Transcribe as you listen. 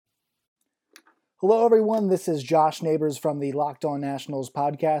Hello, everyone. This is Josh Neighbors from the Locked On Nationals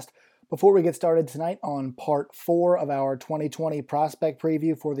podcast. Before we get started tonight on part 4 of our 2020 prospect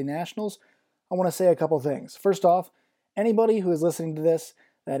preview for the Nationals, I want to say a couple things. First off, anybody who is listening to this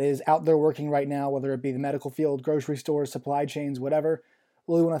that is out there working right now, whether it be the medical field, grocery stores, supply chains, whatever,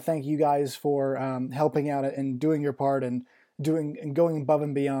 really want to thank you guys for helping out and doing your part and going above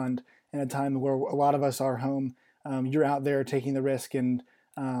and beyond in a time where a lot of us are home. You're out there taking the risk, and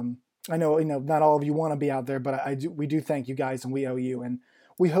I know not all of you want to be out there, but we do thank you guys, and we owe you. And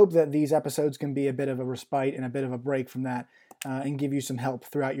we hope that these episodes can be a bit of a respite and a bit of a break from that, and give you some help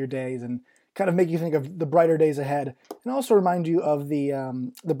throughout your days and kind of make you think of the brighter days ahead, and also remind you of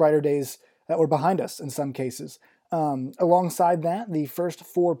the brighter days that were behind us in some cases. Alongside that, the first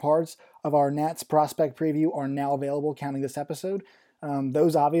 4 parts of our Nats prospect preview are now available, counting this episode.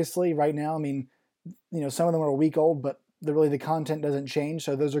 Those obviously right now, some of them are a week old, but the content doesn't change,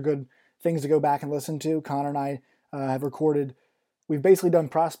 so those are good things to go back and listen to. Connor and I have recorded. We've basically done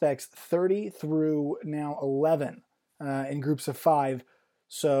prospects 30 through now 11 in groups of 5.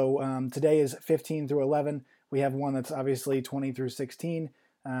 So today is 15 through 11. We have one that's obviously 20 through 16,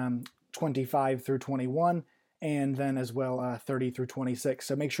 25 through 21, and then as well 30 through 26.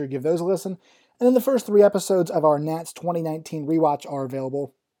 So make sure you give those a listen. And then the first 3 episodes of our Nats 2019 rewatch are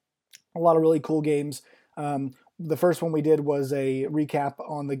available. A lot of really cool games. The first one we did was a recap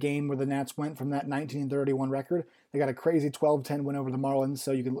on the game where the Nats went from that 19-31 record. They got a crazy 12-10 win over the Marlins,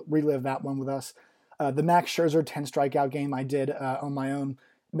 so you can relive that one with us. The Max Scherzer 10 strikeout game I did on my own,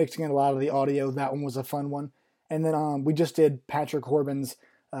 mixing in a lot of the audio. That one was a fun one. And then we just did Patrick Corbin's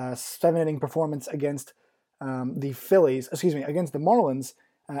 7-inning performance against against the Marlins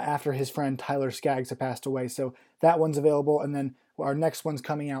after his friend Tyler Skaggs had passed away. So that one's available. And then our next one's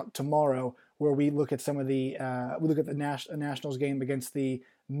coming out tomorrow, where we look at some of the Nationals game against the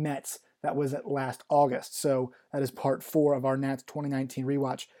Mets that was at last August. So that is part 4 of our Nats 2019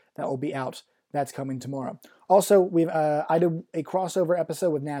 rewatch that will be out. That's coming tomorrow. Also, I did a crossover episode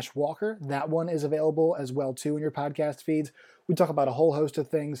with Nash Walker. That one is available as well too in your podcast feeds. We talk about a whole host of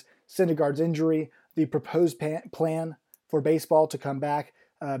things: Syndergaard's injury, the proposed plan for baseball to come back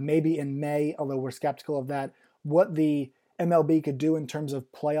maybe in May, although we're skeptical of that. What the MLB could do in terms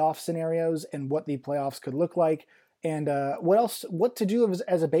of playoff scenarios and what the playoffs could look like, and what to do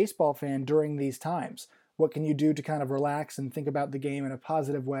as a baseball fan during these times. What can you do to kind of relax and think about the game in a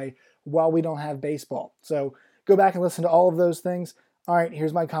positive way while we don't have baseball? So go back and listen to all of those things. All right,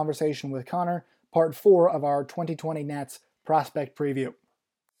 here's my conversation with Connor, part 4 of our 2020 Nats prospect preview.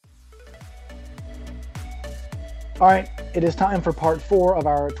 All right, it is time for part 4 of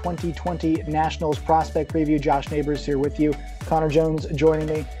our 2020 Nationals prospect preview. Josh Neighbors here with you. Connor Jones joining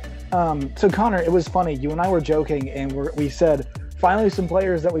me. So Connor, it was funny. You and I were joking, and we said, finally some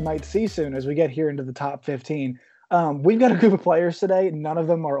players that we might see soon as we get here into the top 15. We've got a group of players today. None of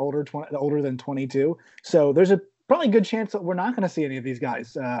them are older than 22. So there's a probably good chance that we're not going to see any of these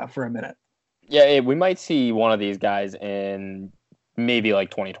guys for a minute. Yeah, we might see one of these guys in maybe like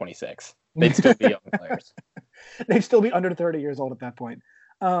 2026. They'd still be young players. They'd still be under 30 years old at that point.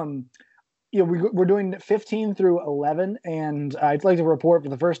 We're doing 15 through 11, and I'd like to report for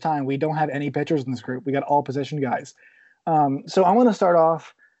the first time we don't have any pitchers in this group. We got all position guys. So I want to start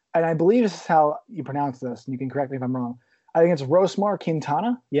off, and I believe this is how you pronounce this, and you can correct me if I'm wrong. I think it's Roismar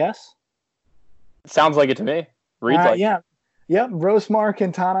Quintana, yes? Sounds like it to me. Reads like yeah. Yep, Roismar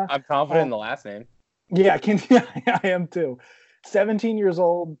Quintana. I'm confident in the last name. Yeah, I am too. 17 years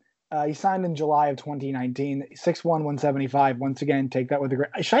old. He signed in July of 2019, 6'1", 175. Once again, take that with a grain.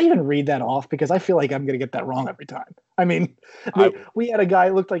 Should I even read that off? Because I feel like I'm going to get that wrong every time. I mean, we had a guy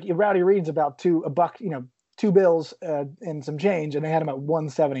who looked like Rowdy Reed's about $2, $2 and some change, and they had him at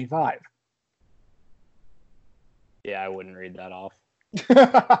 175. Yeah, I wouldn't read that off.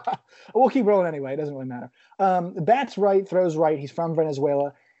 We'll keep rolling anyway. It doesn't really matter. Bats right, throws right. He's from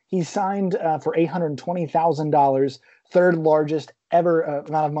Venezuela. He signed for $820,000, third largest ever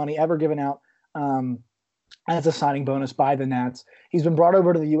amount of money ever given out as a signing bonus by the Nats. He's been brought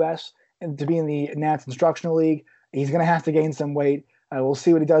over to the U.S. to be in the Nats Instructional League. He's going to have to gain some weight. We'll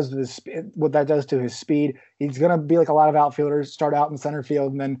see what he does with what that does to his speed. He's going to be like a lot of outfielders, start out in center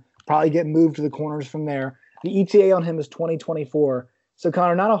field and then probably get moved to the corners from there. The ETA on him is 2024. So,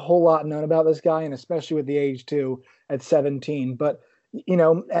 Connor, not a whole lot known about this guy, and especially with the age, too, at 17. But,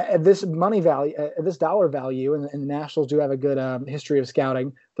 at this money value, at this dollar value, and the Nationals do have a good history of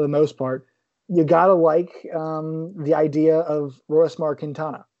scouting for the most part, you got to like the idea of Roismar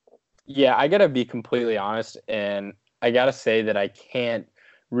Quintana. Yeah, I got to be completely honest, and I got to say that I can't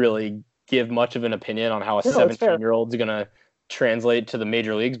really give much of an opinion on how a 17-year-old is going to translate to the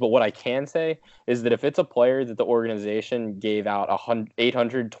major leagues. But what I can say is that if it's a player that the organization gave out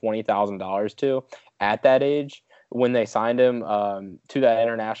 $820,000 to at that age when they signed him to that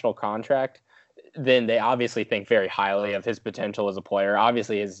international contract, then they obviously think very highly of his potential as a player.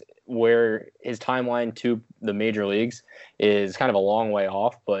 Obviously, his timeline to the major leagues is kind of a long way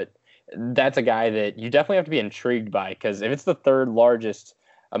off, but that's a guy that you definitely have to be intrigued by, because if it's the third largest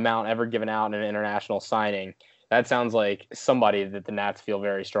amount ever given out in an international signing, that sounds like somebody that the Nats feel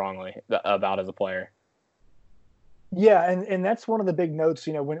very strongly about as a player. Yeah, and that's one of the big notes,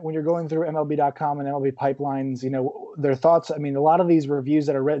 when you're going through MLB.com and MLB pipelines, their thoughts. I mean, a lot of these reviews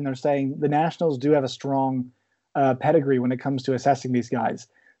that are written, they're saying the Nationals do have a strong pedigree when it comes to assessing these guys.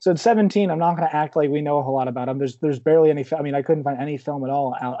 So at 17, I'm not going to act like we know a whole lot about him. There's barely any. I mean, I couldn't find any film at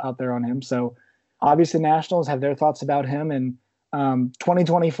all out there on him. So obviously, Nationals have their thoughts about him. And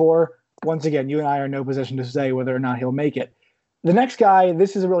 2024, once again, you and I are in no position to say whether or not he'll make it. The next guy,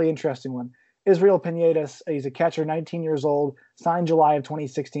 this is a really interesting one. Israel Pinedas. He's a catcher, 19 years old, signed July of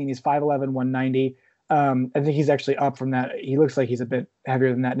 2016. He's 5'11", 190. I think he's actually up from that. He looks like he's a bit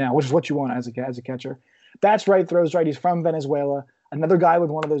heavier than that now, which is what you want as a catcher. Bats right, throws right. He's from Venezuela. Another guy with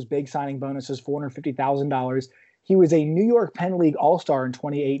one of those big signing bonuses, $450,000. He was a New York Penn League All-Star in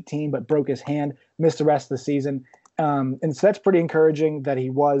 2018, but broke his hand, missed the rest of the season. And so that's pretty encouraging that he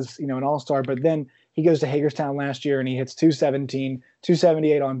was, an All-Star. But then he goes to Hagerstown last year and he hits 217,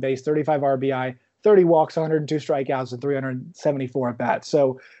 278 on base, 35 RBI, 30 walks, 102 strikeouts, and 374 at bats.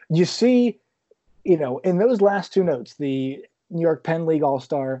 So you see, in those last two notes, the New York Penn League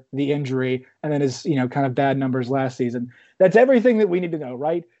All-Star, the injury, and then his, kind of bad numbers last season. That's everything that we need to know,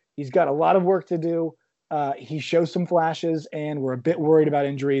 right? He's got a lot of work to do. He shows some flashes, and we're a bit worried about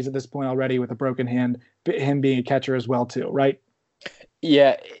injuries at this point already with a broken hand, him being a catcher as well too, right?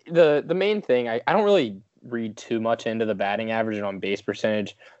 Yeah, the main thing, I don't really read too much into the batting average and on base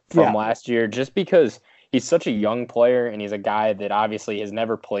percentage from last year, just because he's such a young player and he's a guy that obviously has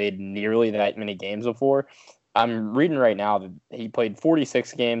never played nearly that many games before. I'm reading right now that he played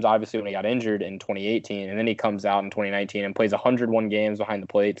 46 games, obviously, when he got injured in 2018, and then he comes out in 2019 and plays 101 games behind the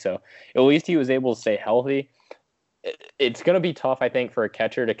plate. So at least he was able to stay healthy. It's going to be tough, I think, for a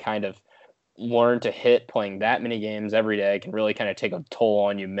catcher to kind of learn to hit playing that many games every day. It can really kind of take a toll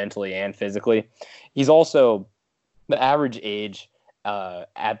on you mentally and physically. He's also, the average age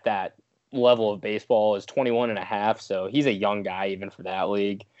at that level of baseball is 21 and a half, so he's a young guy even for that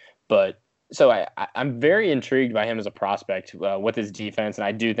league. But so I'm very intrigued by him as a prospect with his defense, and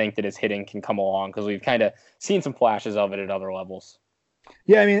I do think that his hitting can come along because we've kind of seen some flashes of it at other levels.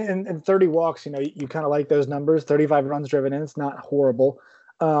 Yeah, I mean, and 30 walks, you kind of like those numbers. 35 runs driven in, it's not horrible.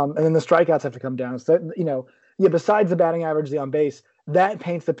 And then the strikeouts have to come down. So, besides the batting average, the on base, that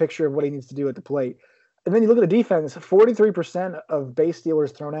paints the picture of what he needs to do at the plate. And then you look at the defense, 43% of base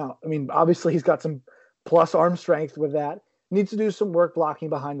stealers thrown out. I mean, obviously he's got some plus arm strength with that. Needs to do some work blocking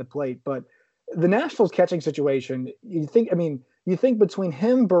behind the plate, but the Nationals catching situation, you think between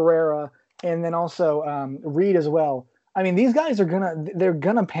him, Barrera, and then also Reed as well. I mean, these guys they're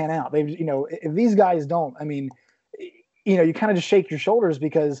gonna pan out. If these guys don't, I mean, you kind of just shake your shoulders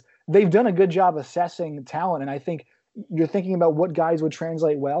because they've done a good job assessing talent. And I think you're thinking about what guys would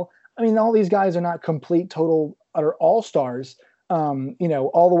translate well. I mean, all these guys are not complete, total, utter all-stars,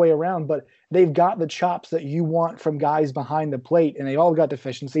 all the way around, but they've got the chops that you want from guys behind the plate, and they all got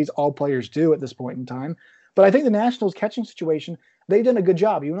deficiencies. All players do at this point in time. But I think the Nationals catching situation, they've done a good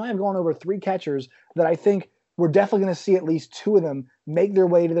job. You and I have gone over three catchers that I think we're definitely going to see at least two of them make their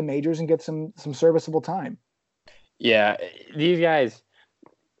way to the majors and get some serviceable time. Yeah, these guys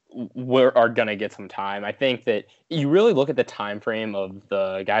are going to get some time. I think that you really look at the time frame of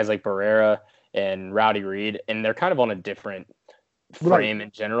the guys like Barrera and Rowdy Reed, and they're kind of on a different frame in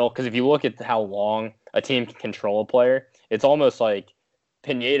general, because if you look at how long a team can control a player, it's almost like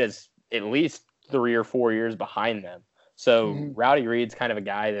Pineda's at least 3 or 4 years behind them. So Rowdy Reed's kind of a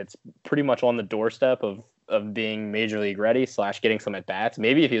guy that's pretty much on the doorstep of being major league ready / getting some at bats.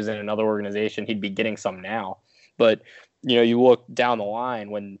 Maybe if he was in another organization, he'd be getting some now. But you look down the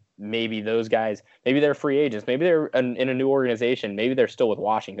line when maybe those guys, maybe they're free agents, maybe they're in a new organization, maybe they're still with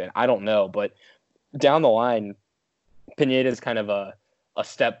Washington. I don't know, but down the line, Pineda's kind of a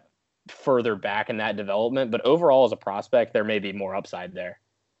step further back in that development, but overall as a prospect, there may be more upside there.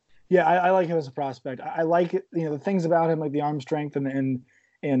 Yeah, I like him as a prospect. I like it, the things about him, like the arm strength and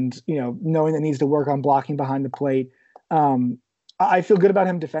knowing that he needs to work on blocking behind the plate. I feel good about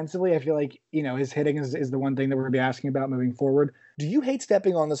him defensively. I feel like, his hitting is the one thing that we're going to be asking about moving forward. Do you hate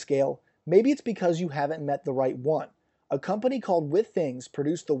stepping on the scale? Maybe it's because you haven't met the right one. A company called With Things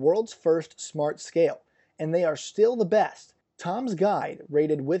produced the world's first smart scale, and they are still the best. Tom's Guide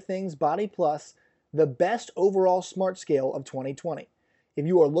rated With Things Body Plus the best overall smart scale of 2020. If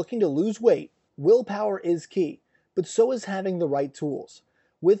you are looking to lose weight, willpower is key, but so is having the right tools.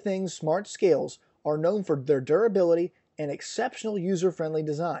 With Things smart scales are known for their durability and exceptional user-friendly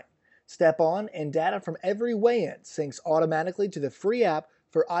design. Step on and data from every weigh-in syncs automatically to the free app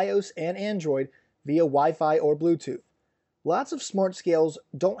for iOS and Android via Wi-Fi or Bluetooth. Lots of smart scales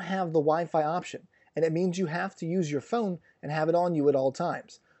don't have the Wi-Fi option, and it means you have to use your phone and have it on you at all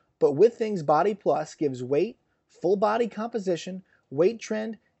times. But With Things Body Plus gives weight, full body composition, weight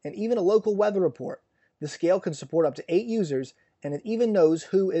trend, and even a local weather report. The scale can support up to 8 users, and it even knows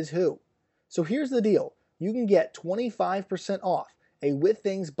who is who. So here's the deal. You can get 25% off a With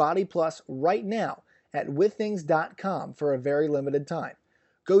Things Body Plus right now at withthings.com for a very limited time.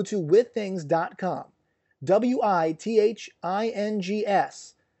 Go to withthings.com,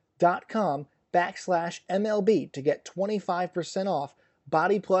 withthings.com/MLB to get 25% off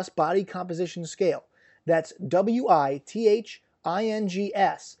Body Plus Body Composition Scale. That's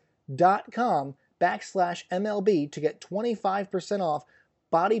withthings.com/MLB to get 25% off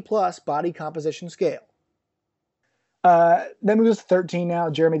Body Plus Body Composition Scale. Then we go to 13 now.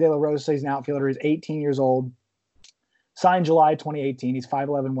 Jeremy De La Rosa, he's an outfielder. He's 18 years old. Signed July 2018. He's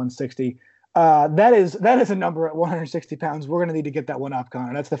 5'11", 160. That is a number at 160 pounds. We're going to need to get that one up,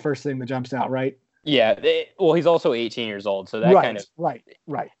 Connor. That's the first thing that jumps out, right? Yeah. Well, he's also 18 years old, so that kind of right.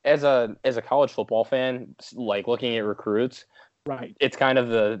 As a college football fan, like looking at recruits, right? It's kind of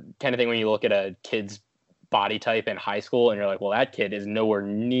the kind of thing when you look at a kid's body type in high school and you're like, well, that kid is nowhere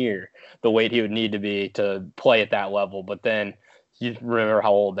near the weight he would need to be to play at that level. But then you remember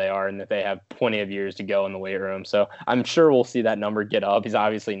how old they are and that they have plenty of years to go in the weight room. So I'm sure we'll see that number get up. He's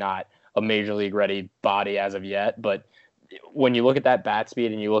obviously not a major league ready body as of yet, but when you look at that bat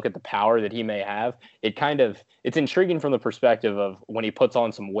speed and you look at the power that he may have, it's intriguing from the perspective of when he puts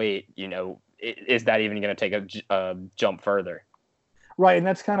on some weight, is that even going to take a jump further? Right, and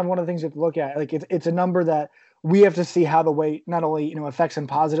that's kind of one of the things you have to look at. Like it's a number that we have to see how the weight not only affects him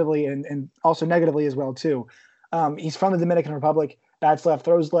positively and also negatively as well too. He's from the Dominican Republic. Bats left,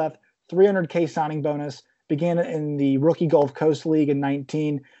 throws left. 300K signing bonus. Began in the Rookie Gulf Coast League in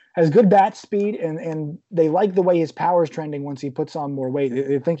 19. Has good bat speed, and they like the way his power is trending once he puts on more weight.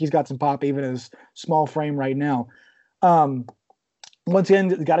 They think he's got some pop even in his small frame right now. Once again,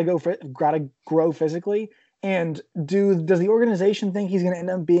 got to grow physically. And does the organization think he's going to end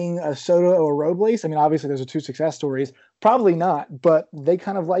up being a Soto or a Robles? I mean, obviously, those are two success stories. Probably not, but they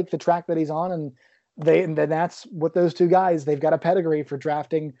kind of like the track that he's on, and then that's what those two guys. They've got a pedigree for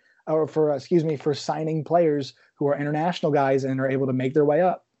drafting or for signing players who are international guys and are able to make their way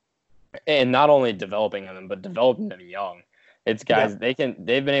up. And not only developing them, but developing them young. It's guys they've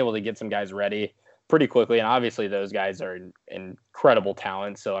been able to get some guys ready pretty quickly, and obviously those guys are incredible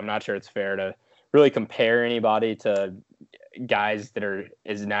talents. So I'm not sure it's fair to really compare anybody to guys that are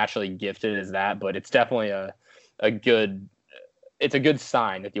as naturally gifted as that, but it's definitely a good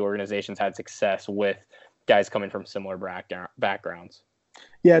sign that the organization's had success with guys coming from similar backgrounds.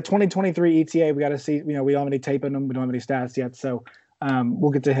 Yeah, 2023 ETA, we got to see, we don't have any tape on him. We don't have any stats yet. So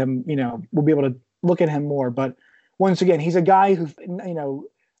we'll get to him, we'll be able to look at him more. But once again, he's a guy who,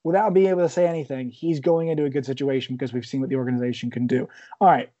 without being able to say anything, he's going into a good situation because we've seen what the organization can do. All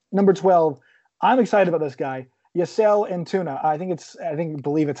right, number 12. I'm excited about this guy, Yasel Antuna. I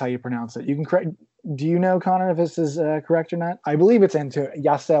believe it's how you pronounce it. You can correct. Do you know, Connor, if this is correct or not? I believe it's Antuna,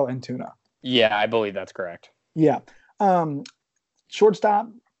 Yasel Antuna. Yeah, I believe that's correct. Yeah.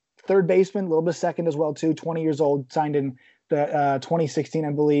 Shortstop, third baseman, a little bit second as well too. 20 years old, signed in the 2016, I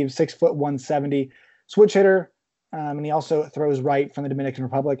believe. 6 foot 170, switch hitter, and he also throws right from the Dominican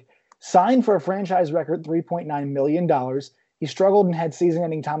Republic. Signed for a franchise record $3.9 million. He struggled and had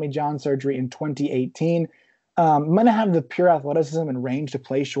season-ending Tommy John surgery in 2018. Might not have the pure athleticism and range to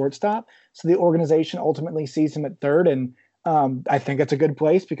play shortstop, so the organization ultimately sees him at third, and I think it's a good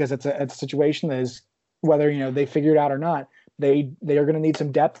place because it's a situation that is, whether they figure it out or not, they are going to need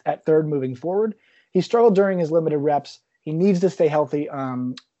some depth at third moving forward. He struggled during his limited reps. He needs to stay healthy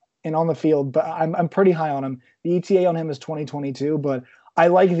and on the field, but I'm pretty high on him. The ETA on him is 2022, but I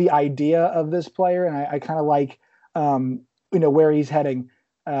like the idea of this player, and I kind of like where he's heading.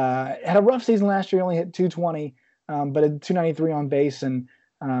 Had a rough season last year, only hit 220, but had 293 on base and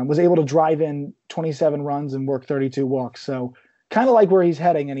was able to drive in 27 runs and work 32 walks. So kind of like where he's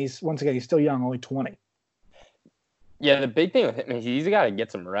heading, and he's still young, only 20. Yeah, the big thing with him is he's got to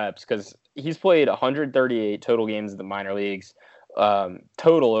get some reps because he's played 138 total games in the minor leagues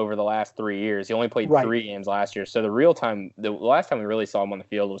total over the last 3 years. He only played 3 games last year. So the last time we really saw him on the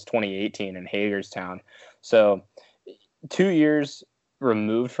field was 2018 in Hagerstown. So 2 years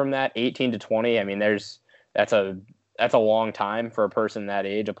removed from that, 18 to 20. I mean, that's a long time for a person that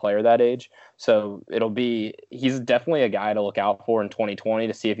age, a player that age. So he's definitely a guy to look out for in 2020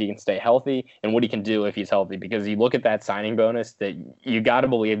 to see if he can stay healthy and what he can do if he's healthy. Because you look at that signing bonus, that you got to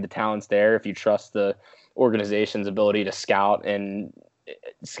believe the talent's there if you trust the organization's ability to scout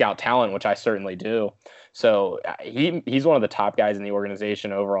talent, which I certainly do. So he's one of the top guys in the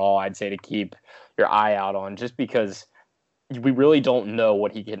organization overall, I'd say, to keep your eye out on, just because we really don't know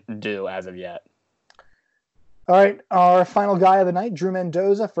what he can do as of yet. All right, our final guy of the night, Drew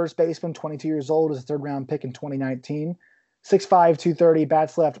Mendoza, first baseman, 22 years old, is a third-round pick in 2019. 6'5", 230,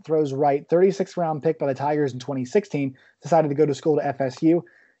 bats left, throws right, 36th-round pick by the Tigers in 2016, decided to go to school to FSU.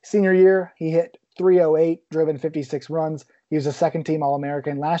 Senior year, he hit .308, driven 56 runs. He was a second-team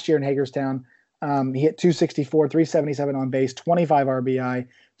All-American. Last year in Hagerstown, he hit .264, 377 on base, 25 RBI,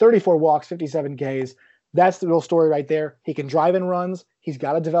 34 walks, 57 Ks. That's the real story right there. He can drive in runs. He's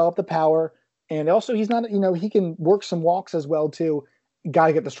got to develop the power. And also, he's not, he can work some walks as well, too. Got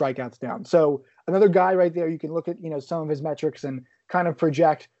to get the strikeouts down. So another guy right there, you can look at, some of his metrics and kind of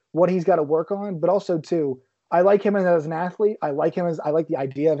project what he's got to work on. But also, too, I like him as an athlete. I like the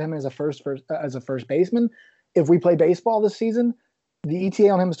idea of him as a first baseman. If we play baseball this season, the ETA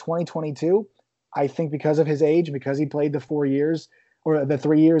on him is 2022. I think because of his age, because he played the 4 years or the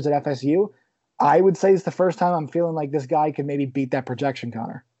 3 years at FSU, I would say it's the first time I'm feeling like this guy could maybe beat that projection,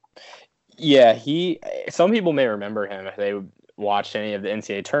 Connor. Yeah, some people may remember him if they watched any of the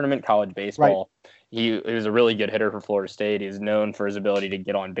NCAA tournament, college baseball. Right. He was a really good hitter for Florida State. He's known for his ability to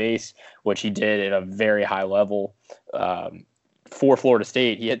get on base, which he did at a very high level. For Florida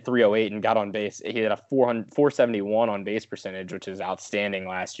State, he hit .308 and got on base. He had a 471 on base percentage, which is outstanding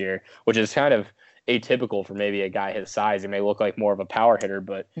last year, which is kind of atypical for maybe a guy his size. He may look like more of a power hitter,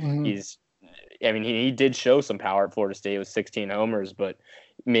 but he did show some power at Florida State with 16 homers, but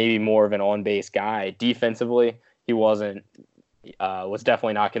maybe more of an on-base guy. Defensively, he was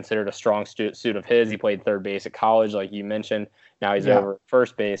definitely not considered a strong suit of his. He played third base at college, like you mentioned. Now he's over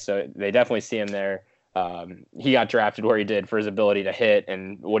first base, so they definitely see him there. He got drafted where he did for his ability to hit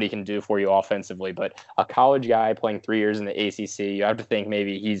and what he can do for you offensively. But a college guy playing 3 years in the ACC, you have to think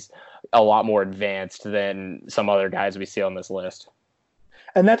maybe he's a lot more advanced than some other guys we see on this list.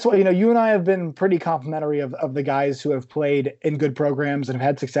 And that's what, you and I have been pretty complimentary of the guys who have played in good programs and have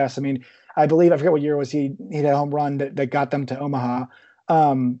had success. I mean, I believe, I forget what year it was, he hit a home run that got them to Omaha,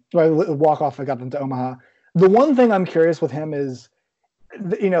 walk-off that got them to Omaha. The one thing I'm curious with him is,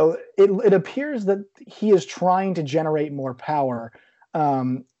 it appears that he is trying to generate more power,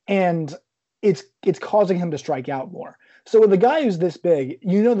 and it's causing him to strike out more. So with a guy who's this big,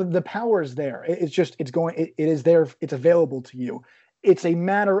 the power is there. It is there. It's available to you. It's a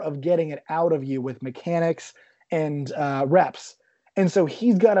matter of getting it out of you with mechanics and reps. And so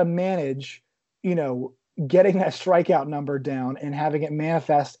he's got to manage, getting that strikeout number down and having it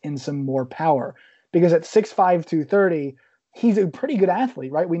manifest in some more power. Because at 6'5", 230, he's a pretty good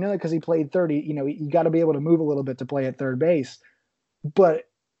athlete, right? We know that because he played 30. You got to be able to move a little bit to play at third base. But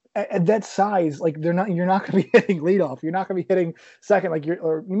at that size, like you're not going to be hitting leadoff. You're not going to be hitting second,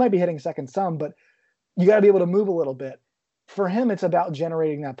 or you might be hitting second some, but you got to be able to move a little bit. For him, it's about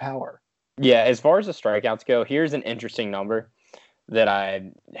generating that power. Yeah, as far as the strikeouts go, here's an interesting number that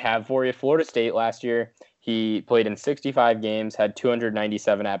I have for you. Florida State last year, he played in 65 games, had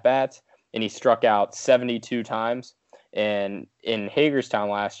 297 at-bats, and he struck out 72 times. And in Hagerstown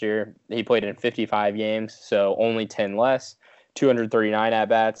last year, he played in 55 games, so only 10 less, 239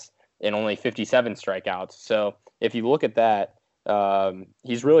 at-bats, and only 57 strikeouts. So if you look at that,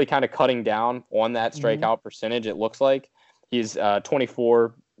 he's really kind of cutting down on that strikeout percentage, it looks like. He's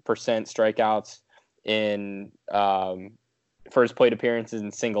 24% strikeouts in first plate appearances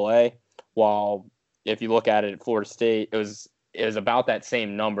in single A, while if you look at it at Florida State, it was about that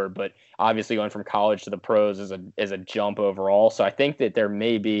same number, but obviously going from college to the pros is a jump overall. So I think that there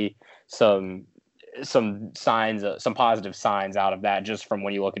may be some signs, some positive signs out of that just from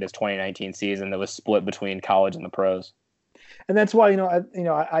when you look at his 2019 season that was split between college and the pros. And that's why,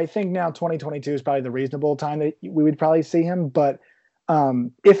 I think now 2022 is probably the reasonable time that we would probably see him. But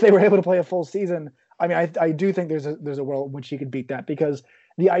if they were able to play a full season, I mean, I do think there's a world in which he could beat that, because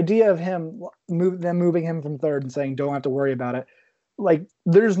the idea of them moving him from third and saying, don't have to worry about it. Like,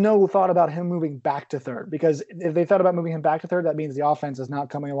 there's no thought about him moving back to third, because if they thought about moving him back to third, that means the offense is not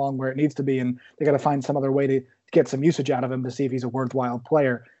coming along where it needs to be. And they got to find some other way to get some usage out of him to see if he's a worthwhile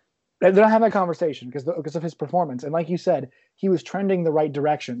player. They don't have that conversation because of his performance. And like you said, he was trending the right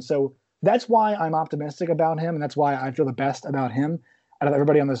direction. So that's why I'm optimistic about him. And that's why I feel the best about him out of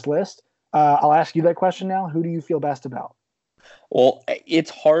everybody on this list. I'll ask you that question now. Who do you feel best about? Well,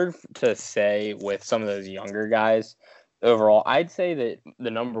 it's hard to say with some of those younger guys. Overall, I'd say that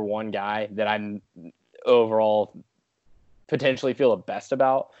the number one guy that I'm overall potentially feel the best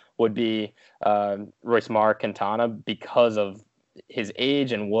about would be Roismar Quintana because of his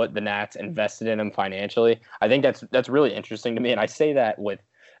age and what the Nats invested in him financially. I think that's really interesting to me, and I say that with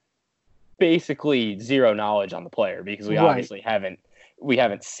basically zero knowledge on the player because we obviously haven't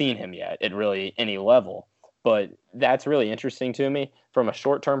seen him yet at really any level. But that's really interesting to me. From a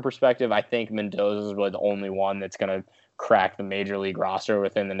short-term perspective, I think Mendoza is the only one that's going to crack the major league roster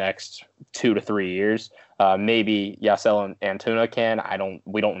within the next 2 to 3 years. Maybe Yasel Antuna can.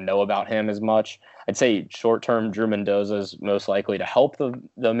 We don't know about him as much. I'd say short-term, Drew Mendoza is most likely to help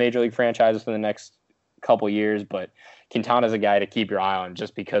the major league franchises for the next couple years. But Quintana's a guy to keep your eye on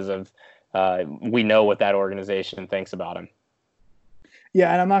just because of we know what that organization thinks about him.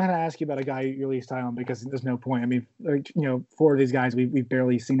 Yeah, and I'm not going to ask you about a guy you released high on because there's no point. I mean, four of these guys we've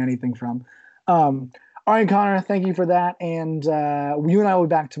barely seen anything from. All right, Connor, thank you for that. And you and I will be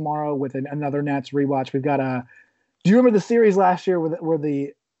back tomorrow with another Nats rewatch. We've got do you remember the series last year where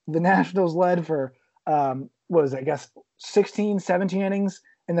the Nationals led for, 16, 17 innings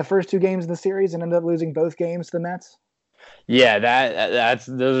in the first 2 games of the series and ended up losing both games to the Mets? Yeah,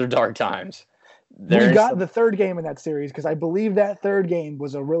 those are dark times. We got the third game in that series because I believe that third game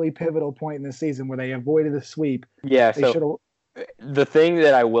was a really pivotal point in the season where they avoided the sweep. Yeah, the thing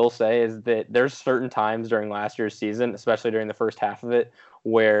that I will say is that there's certain times during last year's season, especially during the first half of it,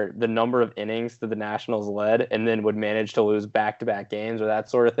 where the number of innings that the Nationals led and then would manage to lose back-to-back games or that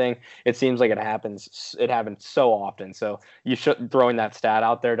sort of thing. It seems like it happens so often. So throwing that stat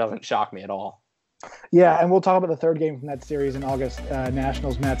out there doesn't shock me at all. Yeah, and we'll talk about the third game from that series in August,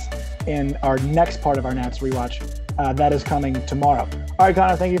 Nationals-Mets, in our next part of our Nats rewatch. That is coming tomorrow. All right,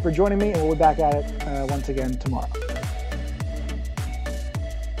 Connor, thank you for joining me, and we'll be back at it once again tomorrow.